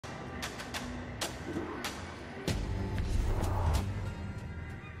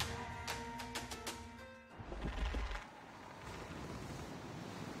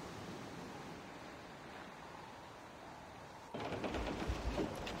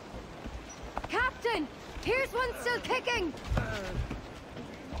Captain! Here's one still kicking!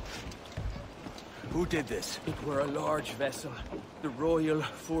 Who did this? It were a large vessel, the Royal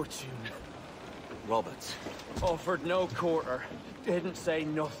Fortune. Roberts. Offered no quarter, didn't say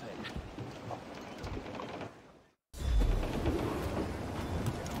nothing.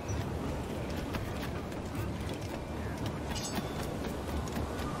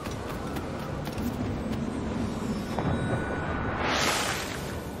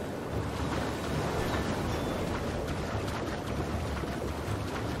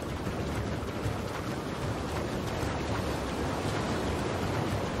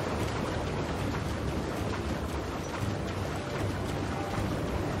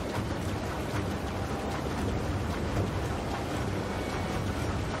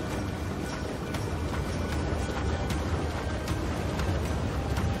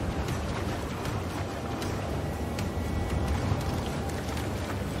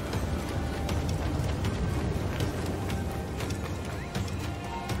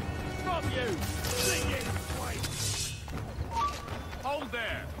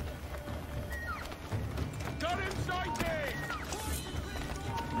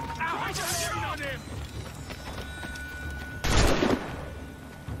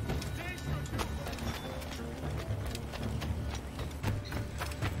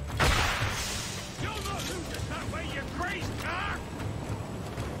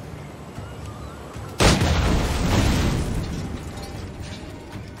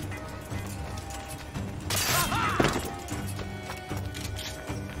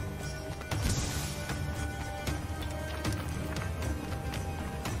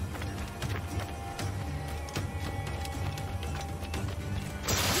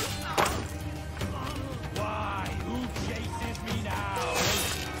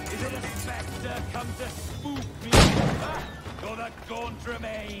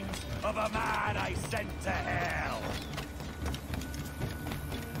 Remains of a man I sent to hell.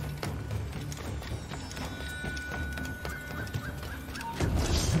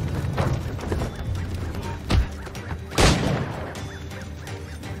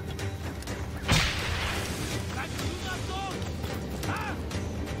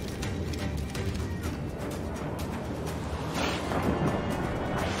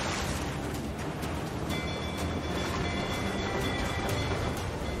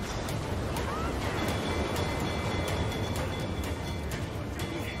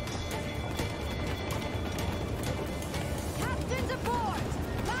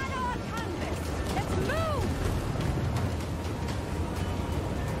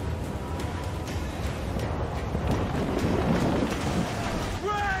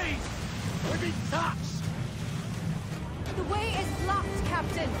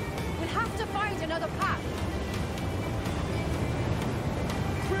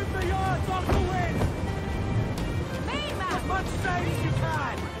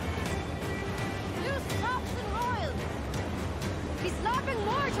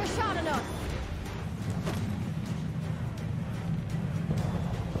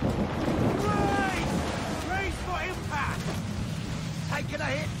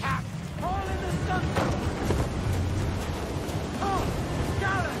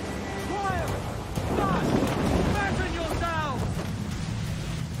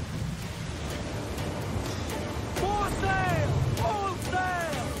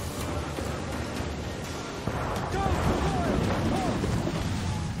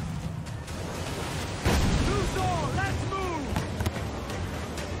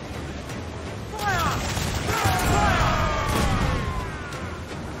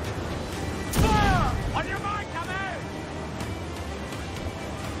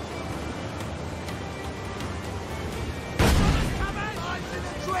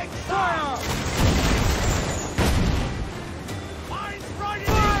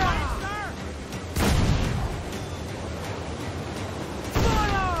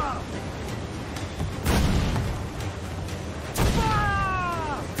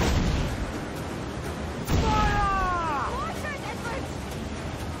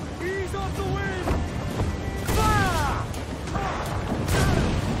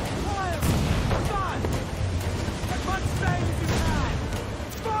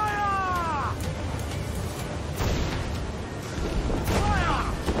 Fire!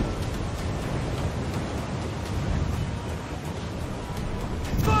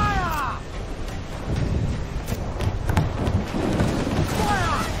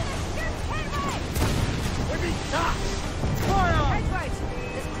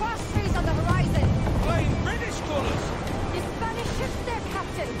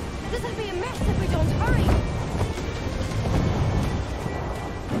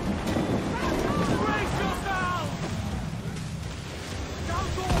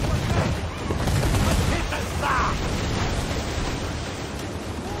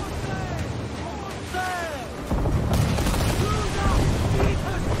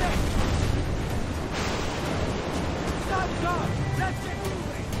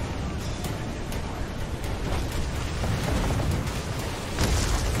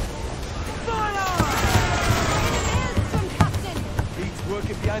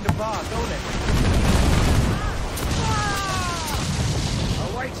 behind a bar, don't it?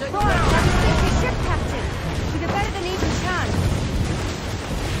 Boy, have you saved your ship, Captain? With a better than even chance.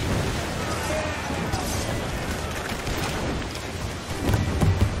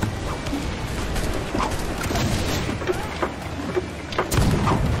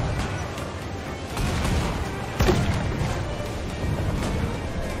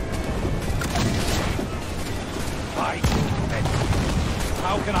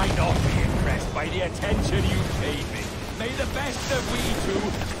 How can I not be impressed by the attention you paid me? May the best of we two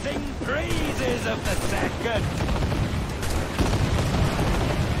sing praises of the second!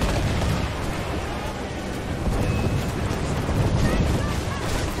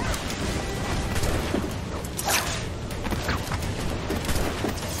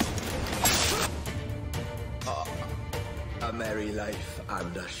 A merry life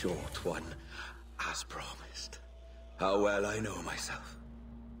and a short one, as promised. How well I know myself.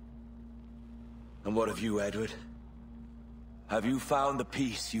 And what of you, Edward? Have you found the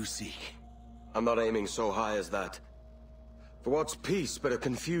peace you seek? I'm not aiming so high as that. For what's peace but a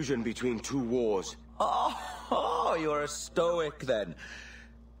confusion between two wars? Oh, you're a stoic then.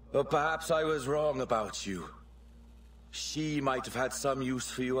 But perhaps I was wrong about you. She might have had some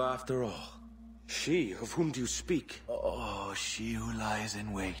use for you after all. She? Of whom do you speak? Oh, she who lies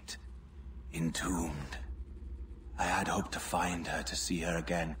in wait, entombed. I had hoped to find her, to see her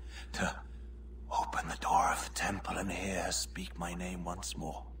again, to open the door of the temple and hear her speak my name once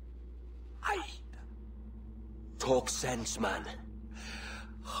more. Talk sense, man.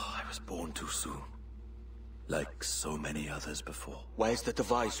 Oh, I was born too soon. Like so many others before. Where's the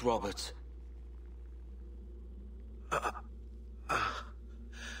device, Robert?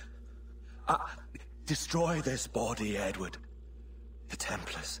 Destroy this body, Edward. The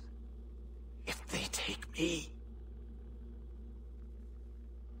Templars. If they take me...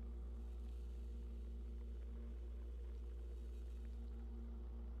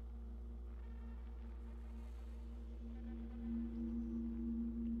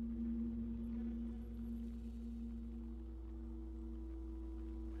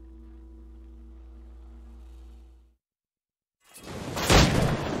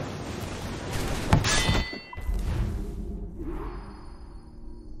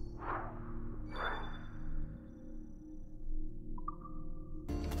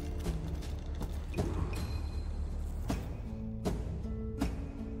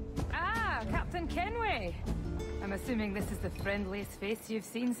 I'm assuming this is the friendliest face you've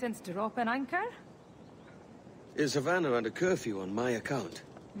seen since dropping anchor? Is Havana under curfew on my account?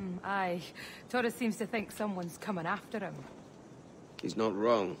 Aye. Torres seems to think someone's coming after him. He's not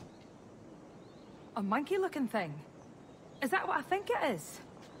wrong. A monkey-looking thing? Is that what I think it is?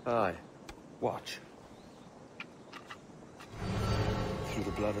 Aye. Watch. Through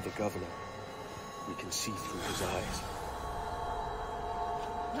the blood of the governor, we can see through his eyes.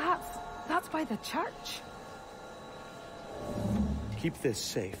 That's by the church. Keep this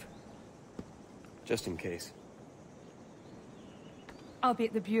safe. Just in case. I'll be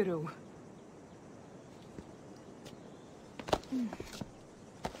at the bureau.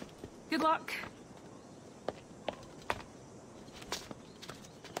 Good luck.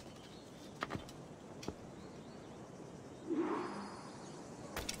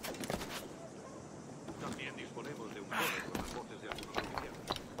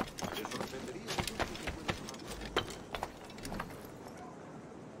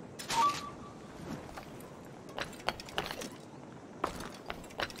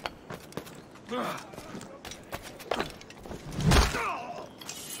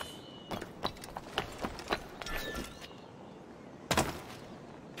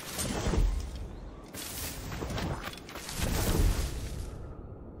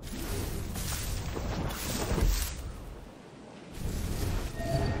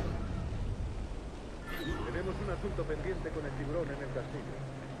 Pendiente con el tiburón en el castillo.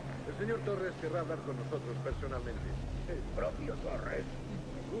 El señor Torres querrá hablar con nosotros personalmente. ¿El propio Torres?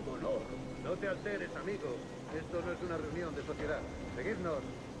 ¡Un honor! No te alteres, amigo. Esto no es una reunión de sociedad. Seguidnos.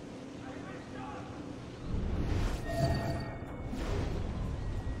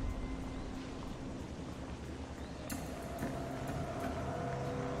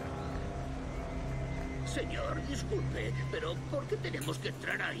 Señor, disculpe, pero ¿por qué tenemos que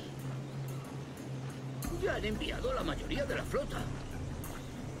entrar ahí? Ya han enviado a la mayoría de la flota.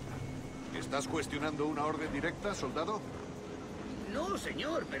 ¿Estás cuestionando una orden directa, soldado? No,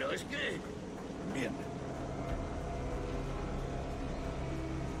 señor, pero es que... Bien.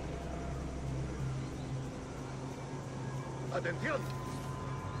 ¡Atención!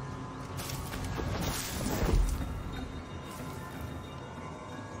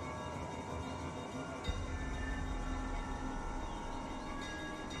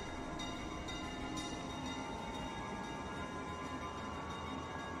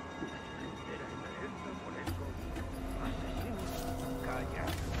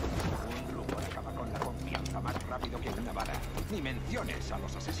 menciones a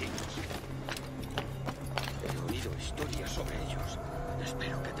los asesinos. He oído historias sobre ellos.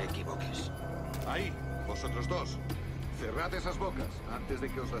 Espero que te equivoques. Ahí, vosotros dos. Cerrad esas bocas antes de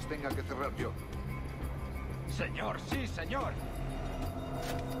que os las tenga que cerrar yo. Señor, sí, señor.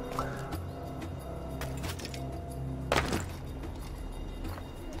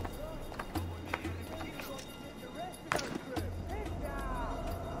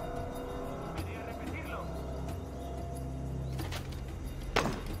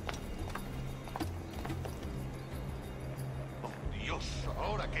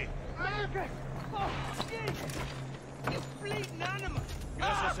 ¿Ahora qué?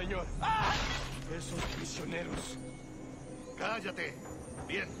 Gracias, señor. Esos prisioneros. ¡Cállate!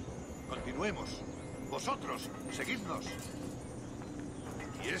 Bien, continuemos. Vosotros, seguidnos.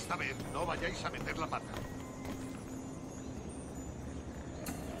 Y esta vez no vayáis a meter la pata.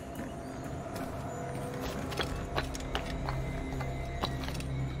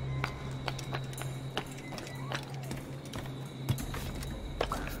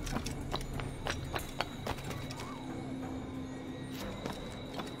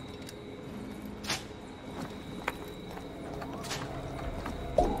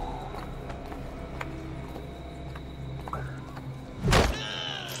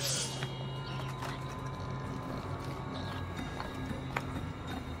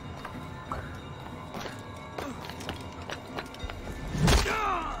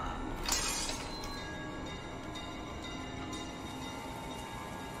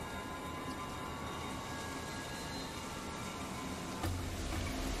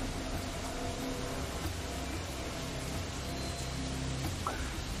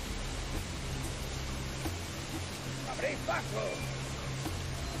 ¡Abrid paso!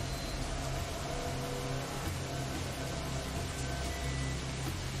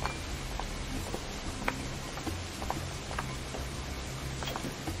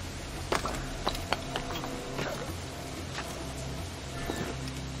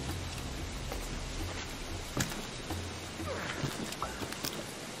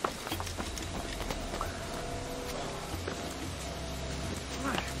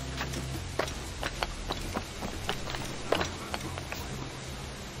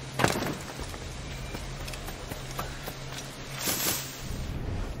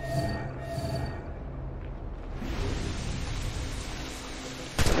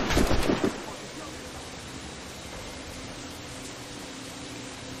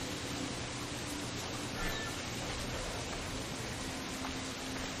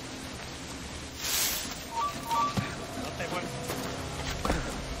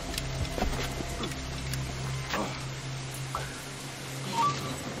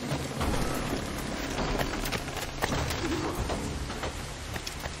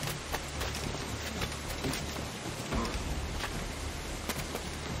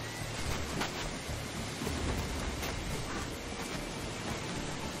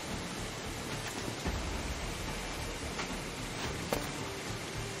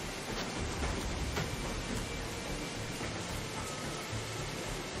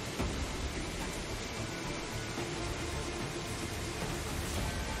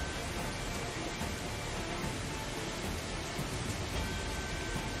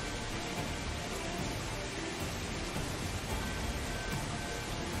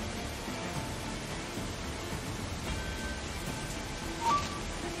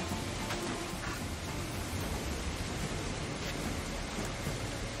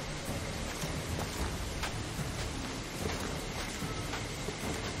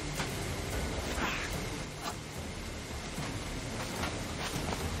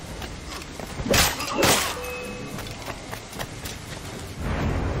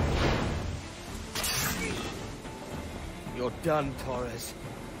 You're done, Torres.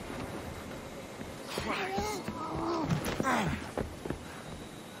 Christ.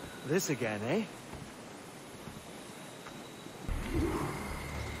 This again, eh?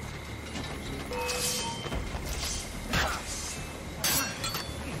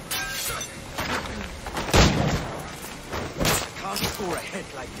 Can't score a hit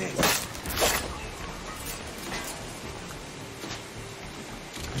like this.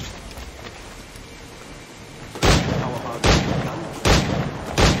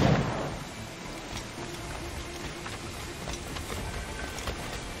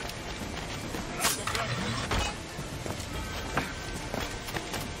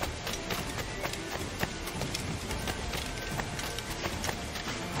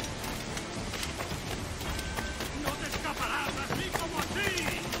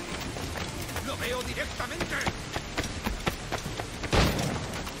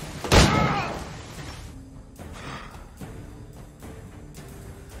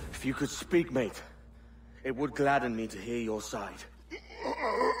 If you could speak, mate, it would gladden me to hear your side.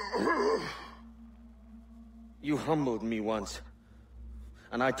 You humbled me once,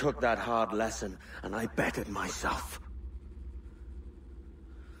 and I took that hard lesson, and I bettered myself.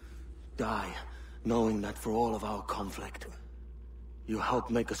 Die, knowing that for all of our conflict, you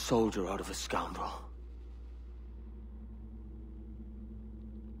helped make a soldier out of a scoundrel.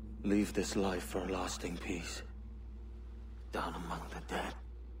 Leave this life for a lasting peace, down among the dead.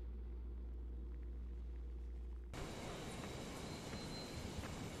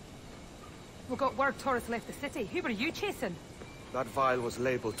 We got word Torres left the city. Who were you chasing? That vial was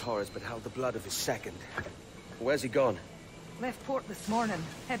labeled Torres, but held the blood of his second. Where's he gone? Left port this morning,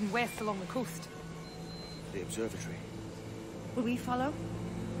 heading west along the coast. The observatory. Will we follow?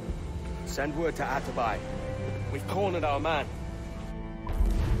 Send word to Atabai. We've cornered our man.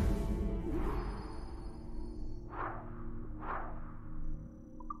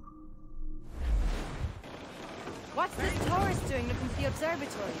 What's this Torres doing looking for the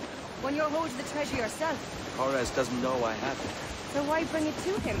observatory? When you're holding the treasure yourself? Torres doesn't know I have it. So why bring it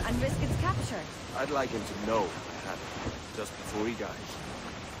to him and risk its capture? I'd like him to know I have it, just before he dies.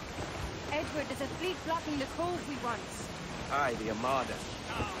 Edward, there's a fleet blocking the cove we want. Aye, the Armada.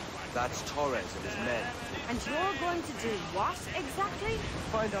 That's Torres and his men. And you're going to do what, exactly?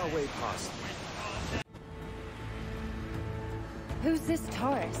 Find our way past. Who's this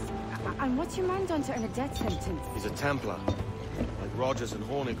Torres? And what's your man done to earn a death sentence? He's a Templar, like Rogers and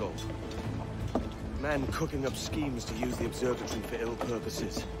Hornigold. Man cooking up schemes to use the observatory for ill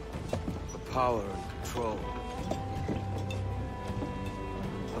purposes. For power and control.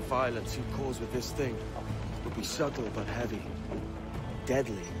 The violence he'd cause with this thing would be subtle but heavy.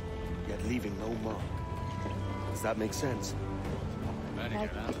 Deadly, yet leaving no mark. Does that make sense? Like,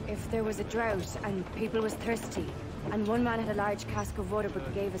 if there was a drought and people was thirsty, and one man had a large cask of water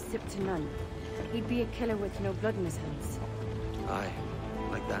but gave a sip to none, he'd be a killer with no blood in his hands. Aye,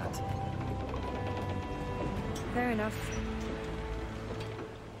 like that. Fair enough.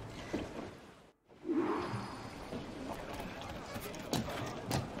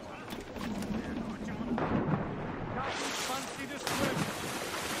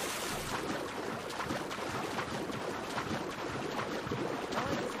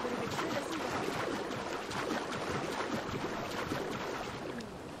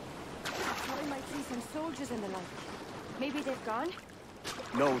 Soldiers and the like. Maybe they've gone?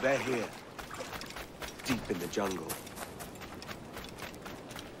 No, they're here. Deep in the jungle.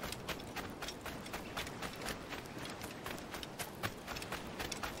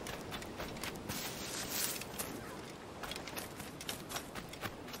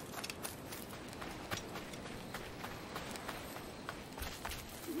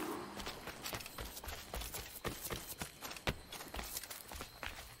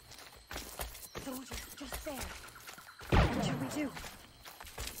 Soldiers, just there. What should we do?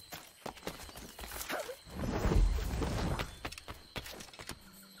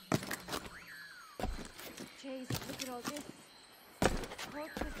 Jeez, look at all this.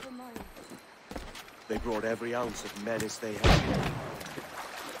 Torches for mine. They brought every ounce of menace they had.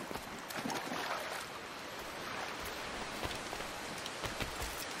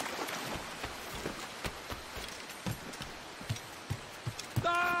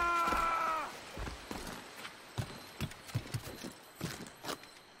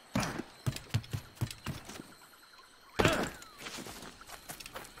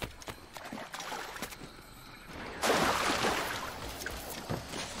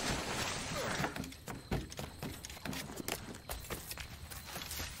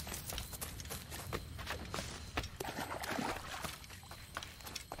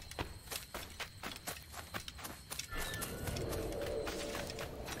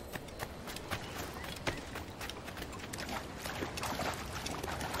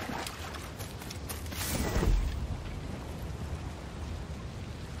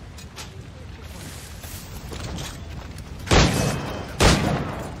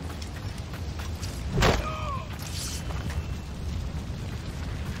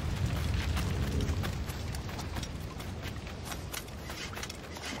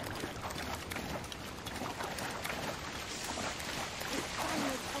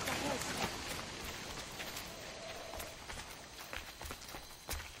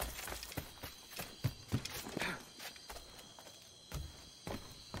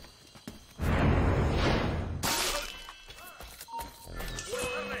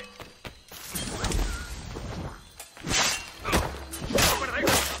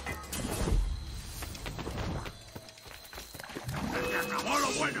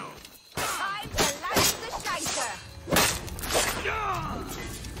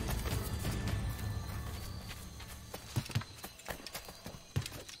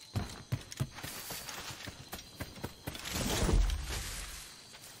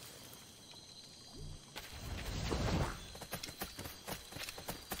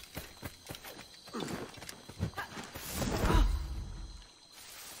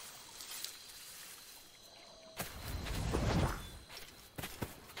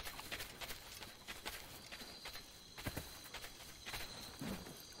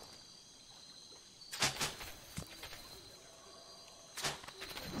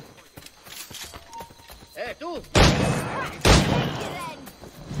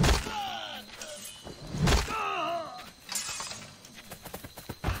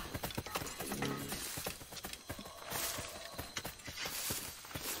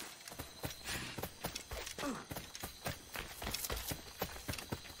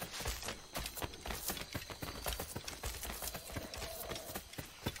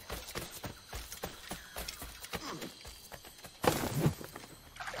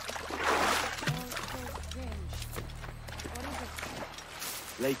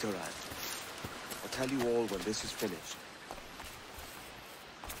 Later, Anne. I'll tell you all when this is finished.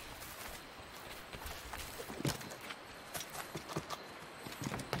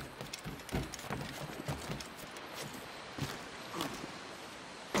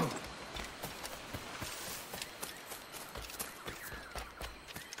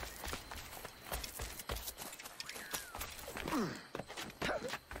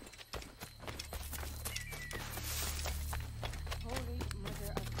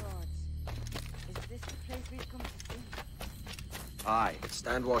 Aye,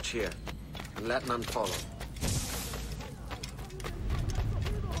 stand watch here, and let none follow.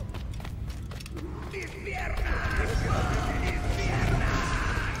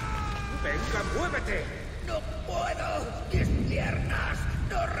 ¡Venga, muévete! ¡No puedo! ¡Mis piernas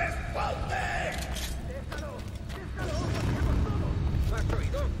no responden! ¡Déjalo! ¡Déjalo! ¡Hacemos todo! ¿Has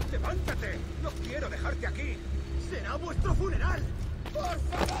oído? ¡Levántate! ¡No quiero dejarte aquí! ¡Será vuestro funeral! ¡Por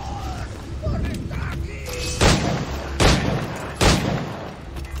favor! ¡Por estar aquí!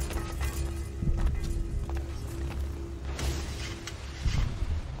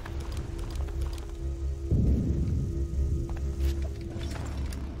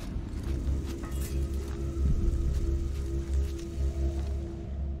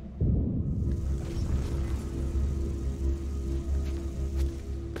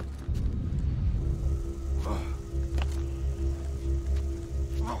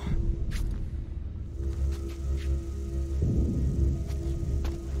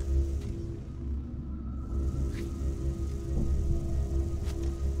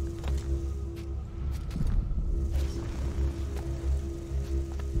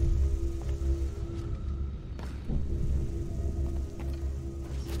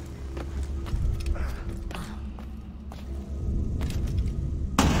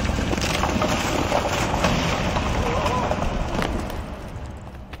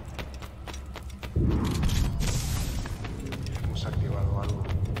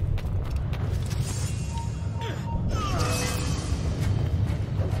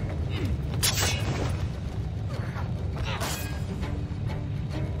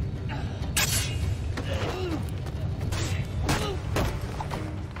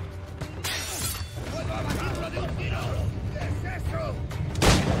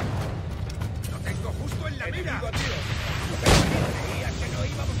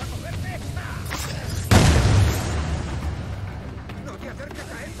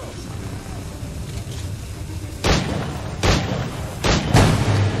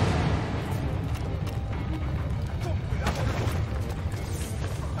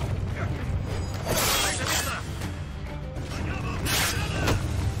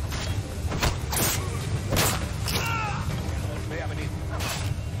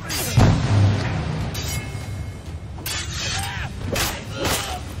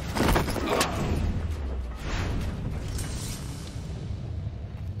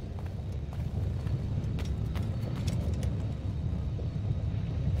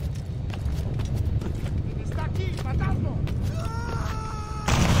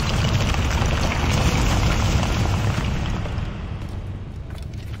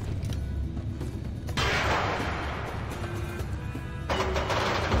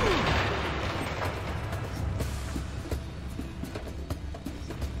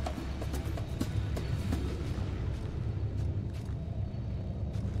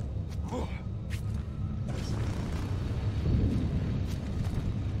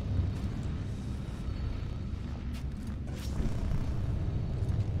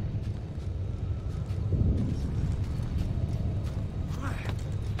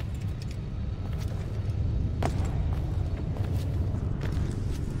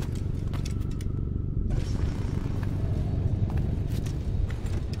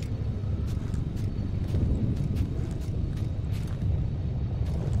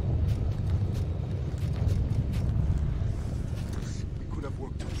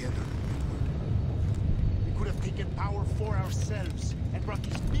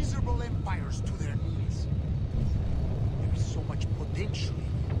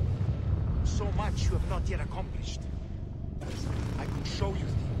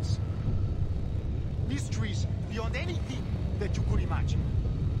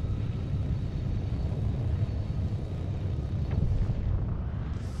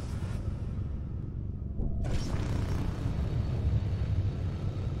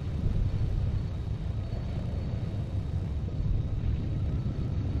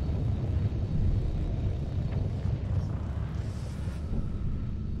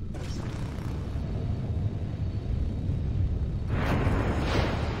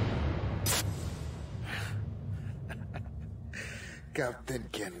 Captain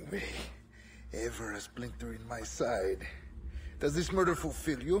Kenway. Ever a splinter in my side. Does this murder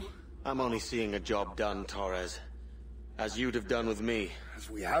fulfill you? I'm only seeing a job done, Torres. As you'd have done with me. As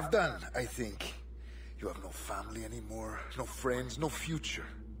we have done, I think. You have no family anymore, no friends, no future.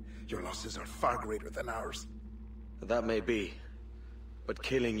 Your losses are far greater than ours. That may be. But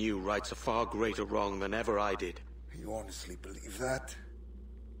killing you rights a far greater wrong than ever I did. You honestly believe that?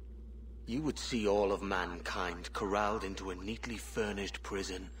 You would see all of mankind corralled into a neatly furnished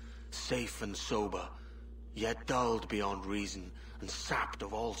prison, safe and sober, yet dulled beyond reason and sapped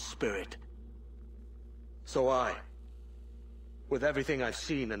of all spirit. So with everything I've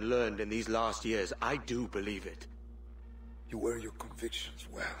seen and learned in these last years, I do believe it. You wear your convictions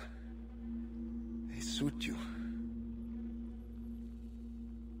well. They suit you.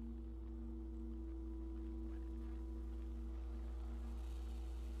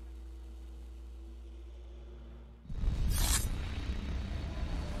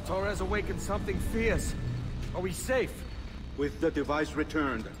 Torres awakened something fierce. Are we safe? With the device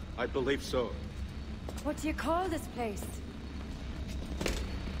returned, I believe so. What do you call this place?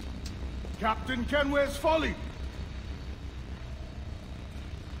 Captain Kenway's Folly!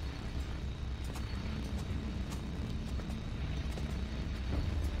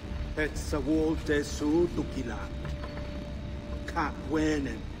 Etsawolte su tukila.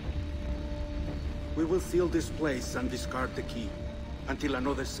 Katwenen. We will seal this place and discard the key. Until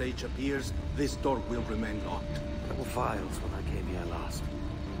another sage appears, this door will remain locked. There were vials when I came here last.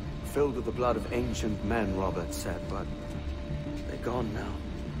 Filled with the blood of ancient men, Robert said, but they're gone now.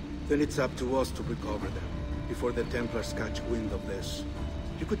 Then it's up to us to recover them, before the Templars catch wind of this.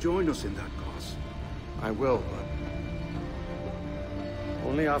 You could join us in that cause. I will, but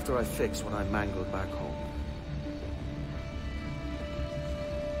only after I fix what I mangled back home.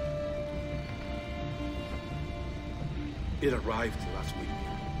 It arrived last week.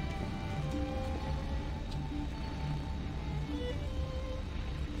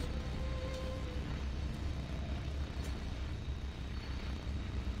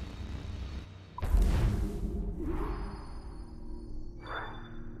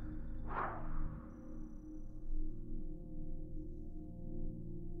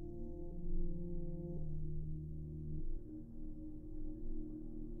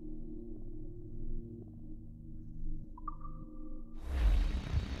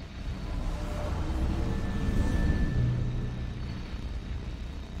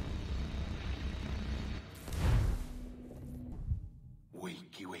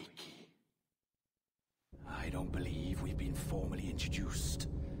 I don't believe we've been formally introduced.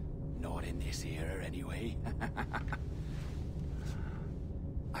 Not in this era, anyway.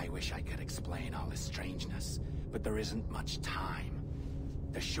 I wish I could explain all this strangeness, but there isn't much time.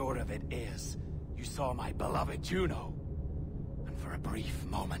 The short of it is, you saw my beloved Juno. And for a brief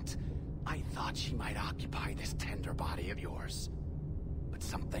moment, I thought she might occupy this tender body of yours. But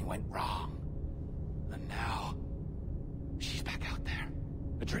something went wrong. And now, she's back out there,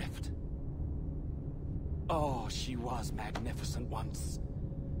 adrift. Oh, she was magnificent once.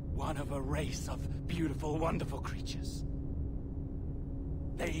 One of a race of beautiful, wonderful creatures.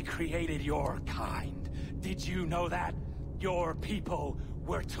 They created your kind. Did you know that? Your people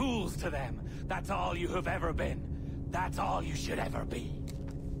were tools to them. That's all you have ever been. That's all you should ever be.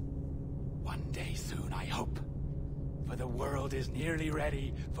 One day soon, I hope. For the world is nearly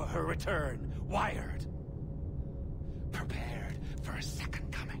ready for her return. Wired. Prepared for a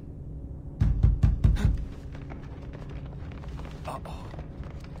second coming. Uh-oh.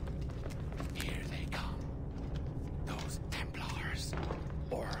 Here they come. Those Templars.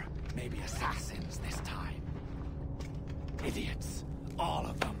 Or maybe assassins this time. Idiots. All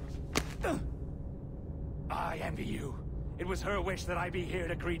of them. I envy you. It was her wish that I be here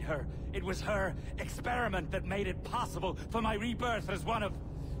to greet her. It was her experiment that made it possible for my rebirth as one of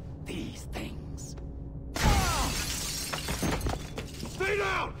these things. Stay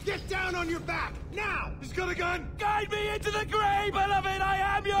down! Get down on your back! Now! He's got a gun! Guide me into the grave, beloved!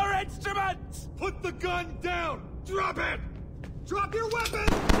 I am your instrument! Put the gun down! Drop it! Drop your weapon!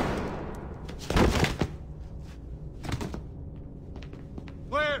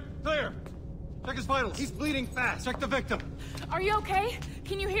 Clear! Clear! Check his vitals. He's bleeding fast. Check the victim. Are you okay?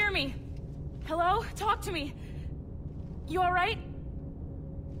 Can you hear me? Hello? Talk to me. You all right?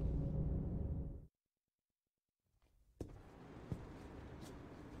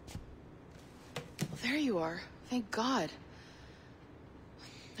 There you are. Thank God.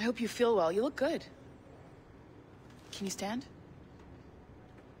 I hope you feel well. You look good. Can you stand?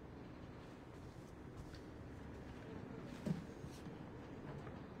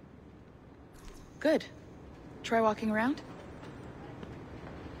 Good. Try walking around?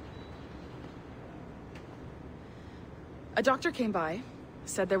 A doctor came by,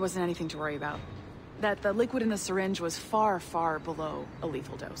 said there wasn't anything to worry about. That the liquid in the syringe was far, far below a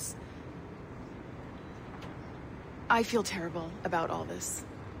lethal dose. I feel terrible about all this.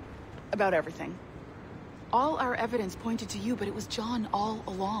 About everything. All our evidence pointed to you, but it was John all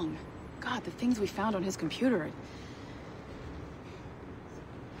along. God, the things we found on his computer.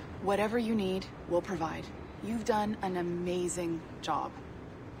 Whatever you need, we'll provide. You've done an amazing job.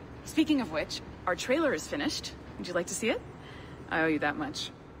 Speaking of which, our trailer is finished. Would you like to see it? I owe you that much.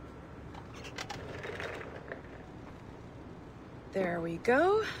 There we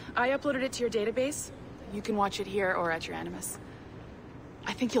go. I uploaded it to your database. You can watch it here or at your Animus.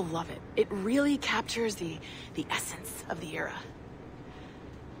 I think you'll love it. It really captures the essence of the era.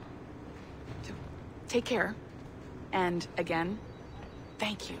 So, take care. And again,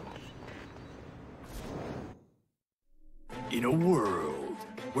 thank you. In a world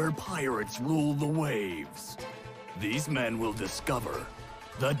where pirates rule the waves, these men will discover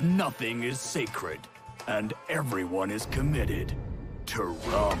that nothing is sacred and everyone is committed to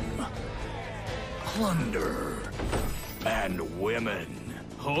rum, plunder, and women.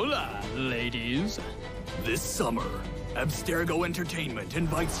 Hola, ladies. This summer, Abstergo Entertainment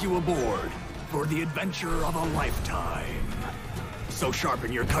invites you aboard for the adventure of a lifetime. So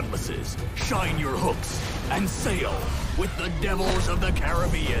sharpen your cutlasses, shine your hooks, and sail with the Devils of the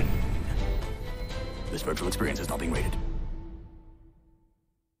Caribbean. This virtual experience is not being rated.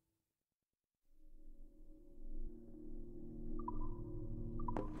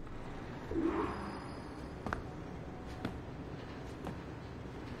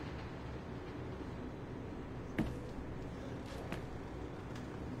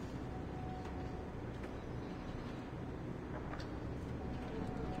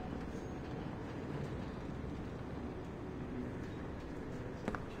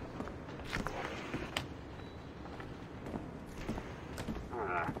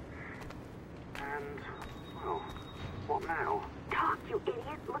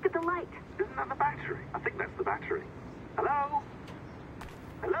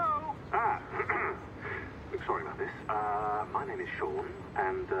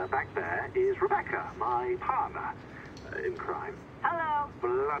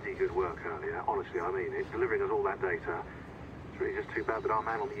 I mean it, delivering us all that data. It's really just too bad that our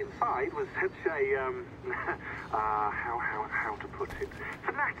man on the inside was such a, how to put it?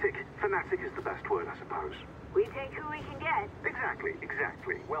 Fanatic. Fanatic is the best word, I suppose. We take who we can get.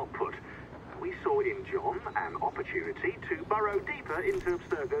 Exactly. Well put. We saw in John an opportunity to burrow deeper into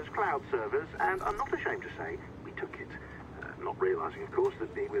Abstergo's cloud servers, and I'm not ashamed to say we took it. Not realizing, of course, that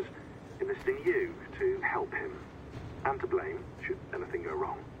he was enlisting you to help him. And to blame, should anything go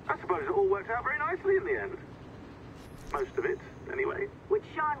wrong. I suppose it all worked out very nicely in the end. Most of it, anyway. What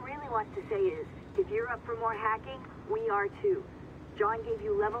Sean really wants to say is, if you're up for more hacking, we are too. John gave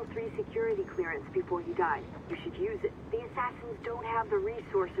you level 3 security clearance before you died. You should use it. The assassins don't have the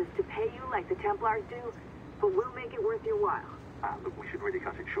resources to pay you like the Templars do, but we'll make it worth your while. Look, we should really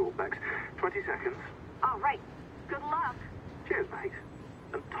cut it short, Bex. 20 seconds. All right. Good luck. Cheers, mate.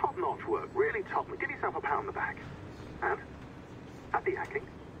 And top-notch work. Really top. Give yourself a pat on the back. And happy hacking.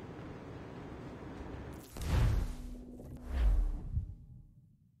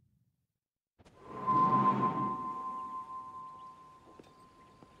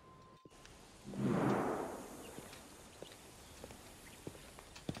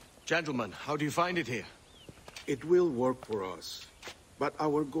 Gentlemen, how do you find it here? It will work for us. But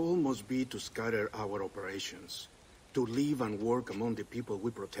our goal must be to scatter our operations. To live and work among the people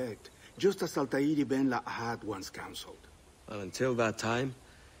we protect, just as Altair ibn La'ad once counseled. Well, until that time,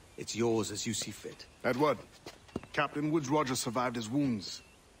 it's yours as you see fit. Edward, Captain Woods Rogers survived his wounds.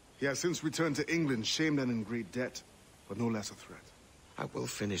 He has since returned to England, shamed and in great debt, but no less a threat. I will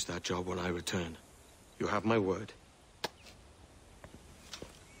finish that job when I return. You have my word.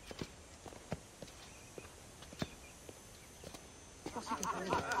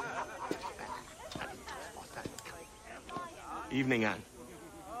 Evening, Anne.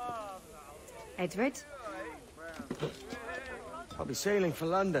 Edward? I'll be sailing for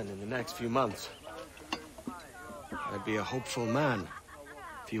London in the next few months. I'd be a hopeful man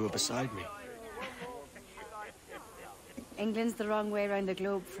if you were beside me. England's the wrong way around the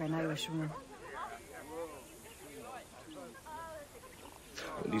globe for an Irishwoman.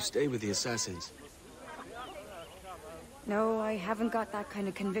 Will you stay with the assassins? No, I haven't got that kind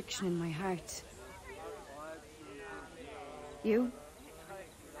of conviction in my heart. You?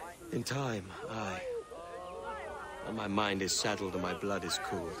 In time, aye. When my mind is settled and my blood is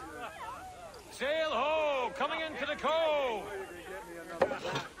cooled. Sail ho! Coming into the cove!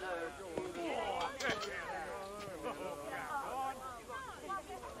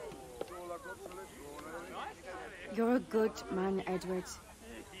 You're a good man, Edward.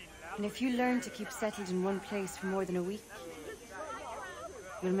 And if you learn to keep settled in one place for more than a week,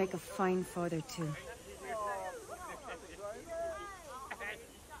 you'll make a fine father too.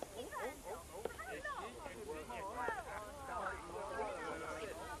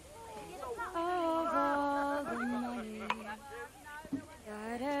 Of all the money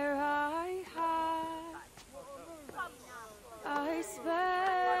that e'er I had, I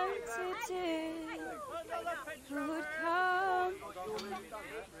spent it in good come,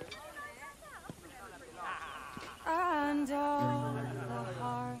 and all the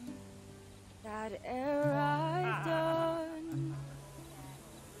harm that e'er I've done,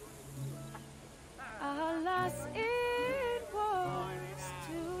 alas, it was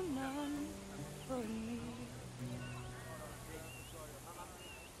to none for me.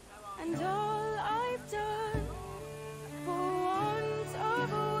 And all I've done for want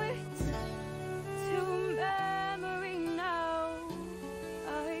of wit to memory now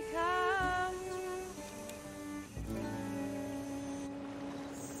I can't.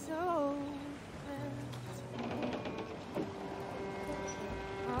 So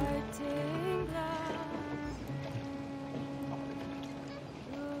parting glass,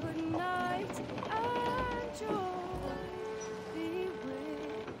 good night and joy be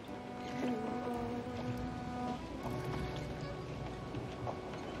with you all.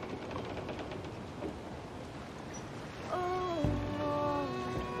 Oh,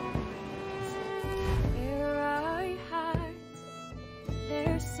 here I had,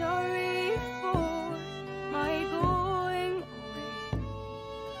 they're sorry for my going away,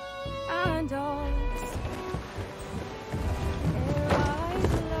 and all here I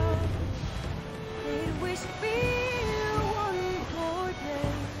love, they wish me one more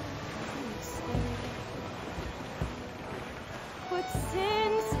day to stay. But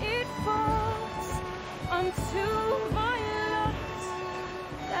since it falls unto my lot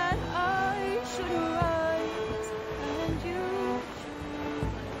that I should write and you should,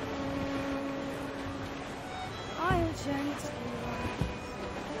 I'll gently write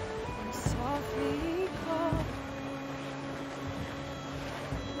and softly call.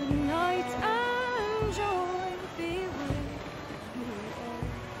 Good night and joy be with you all.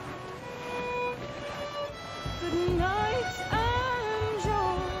 Good night and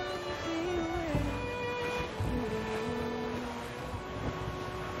joy be with you all.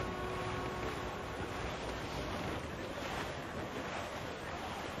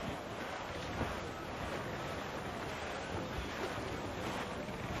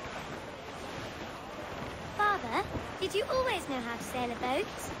 Father, did you always know how to sail a boat?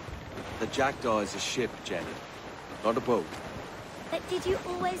 The Jackdaw is a ship, Jenny, not a boat. But did you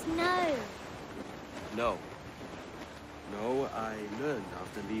always know? No. No, I learned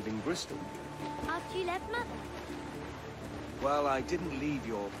after leaving Bristol. After you left Mother? Well, I didn't leave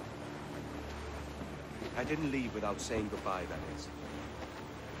without saying goodbye, that is.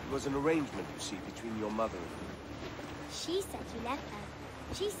 It was an arrangement, you see, between your mother and me. She said you left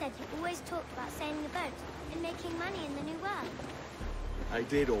her. She said you always talked about sailing a boat and making money in the New World. I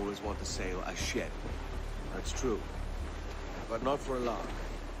did always want to sail a ship. That's true. But not for a lark.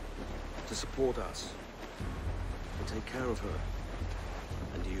 To support us. To take care of her.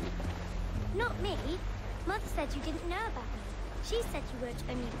 And you. Not me. Mother said you didn't know about me. She said you worked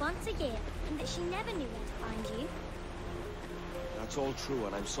only once a year and that she never knew where to find you. That's all true,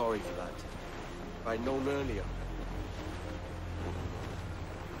 and I'm sorry for that. If I'd known earlier,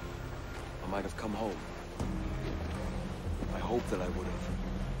 I might have come home. I hope that I would have.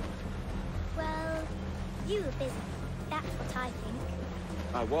 Well, you were busy. That's what I think.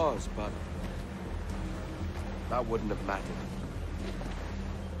 I was, but that wouldn't have mattered.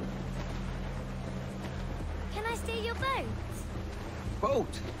 Can I steal your boat?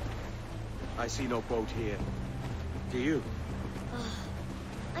 Boat? I see no boat here. Do you?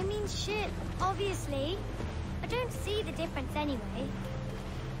 I mean ship, obviously. I don't see the difference anyway.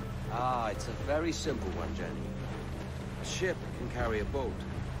 Ah, it's a very simple one, Jenny. A ship can carry a boat,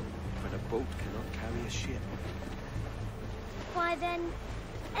 but a boat cannot carry a ship. Why then,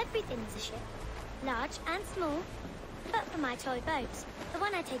 everything's a ship. Large and small. But for my toy boat, the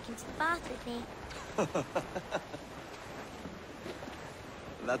one I take into the bath with me.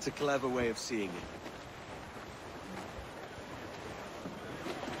 That's a clever way of seeing it.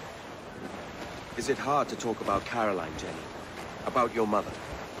 Is it hard to talk about Caroline, Jenny? About your mother?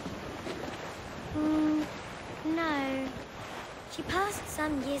 No. She passed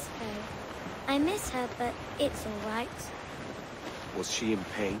some years ago. I miss her, but it's all right. Was she in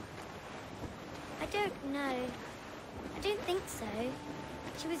pain? I don't know. I don't think so.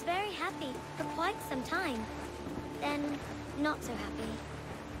 She was very happy for quite some time. then not so happy.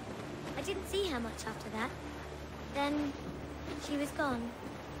 I didn't see her much after that. Then she was gone.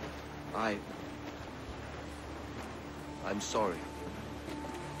 I'm sorry.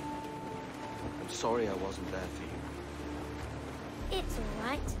 I'm sorry I wasn't there for you. It's all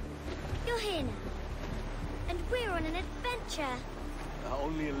right. You're here now. And we're on an adventure.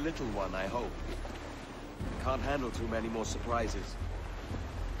 Only a little one, I hope. Can't handle too many more surprises.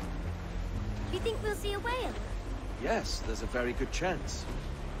 You think we'll see a whale? Yes, there's a very good chance.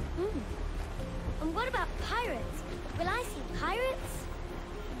 And what about pirates? Will I see pirates?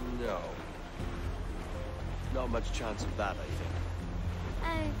 No. Not much chance of that, I think.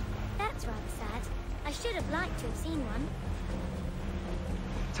 Oh, that's rather sad. I should have liked to have seen one.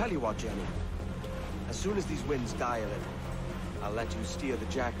 Tell you what, Jenny. As soon as these winds die a little, I'll let you steer the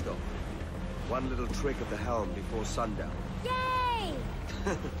jackdaw. One little trick of the helm before sundown. Yay!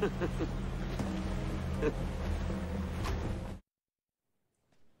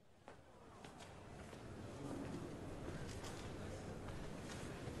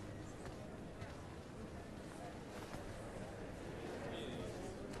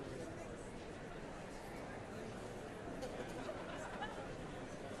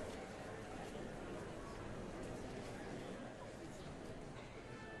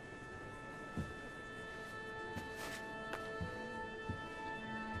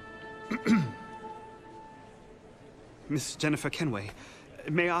 Miss Jennifer Kenway,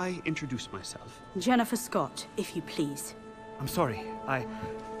 may I introduce myself? Jennifer Scott, if you please. I'm sorry,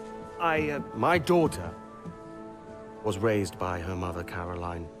 My daughter was raised by her mother,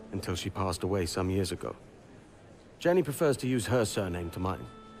 Caroline, until she passed away some years ago. Jenny prefers to use her surname to mine.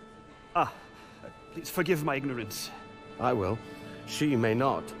 Please forgive my ignorance. I will. She may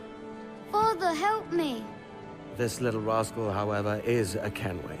not. Father, help me. This little rascal, however, is a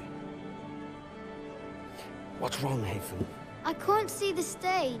Kenway. What's wrong, Hafen? I can't see the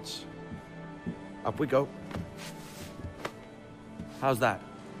stage. Up we go. How's that?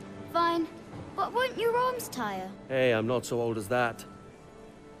 Fine. But won't your arms tire? Hey, I'm not so old as that.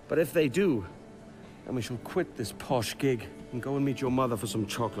 But if they do, then we shall quit this posh gig and go and meet your mother for some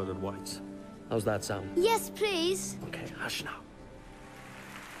chocolate at White's. How's that sound? Yes, please. Okay, hush now.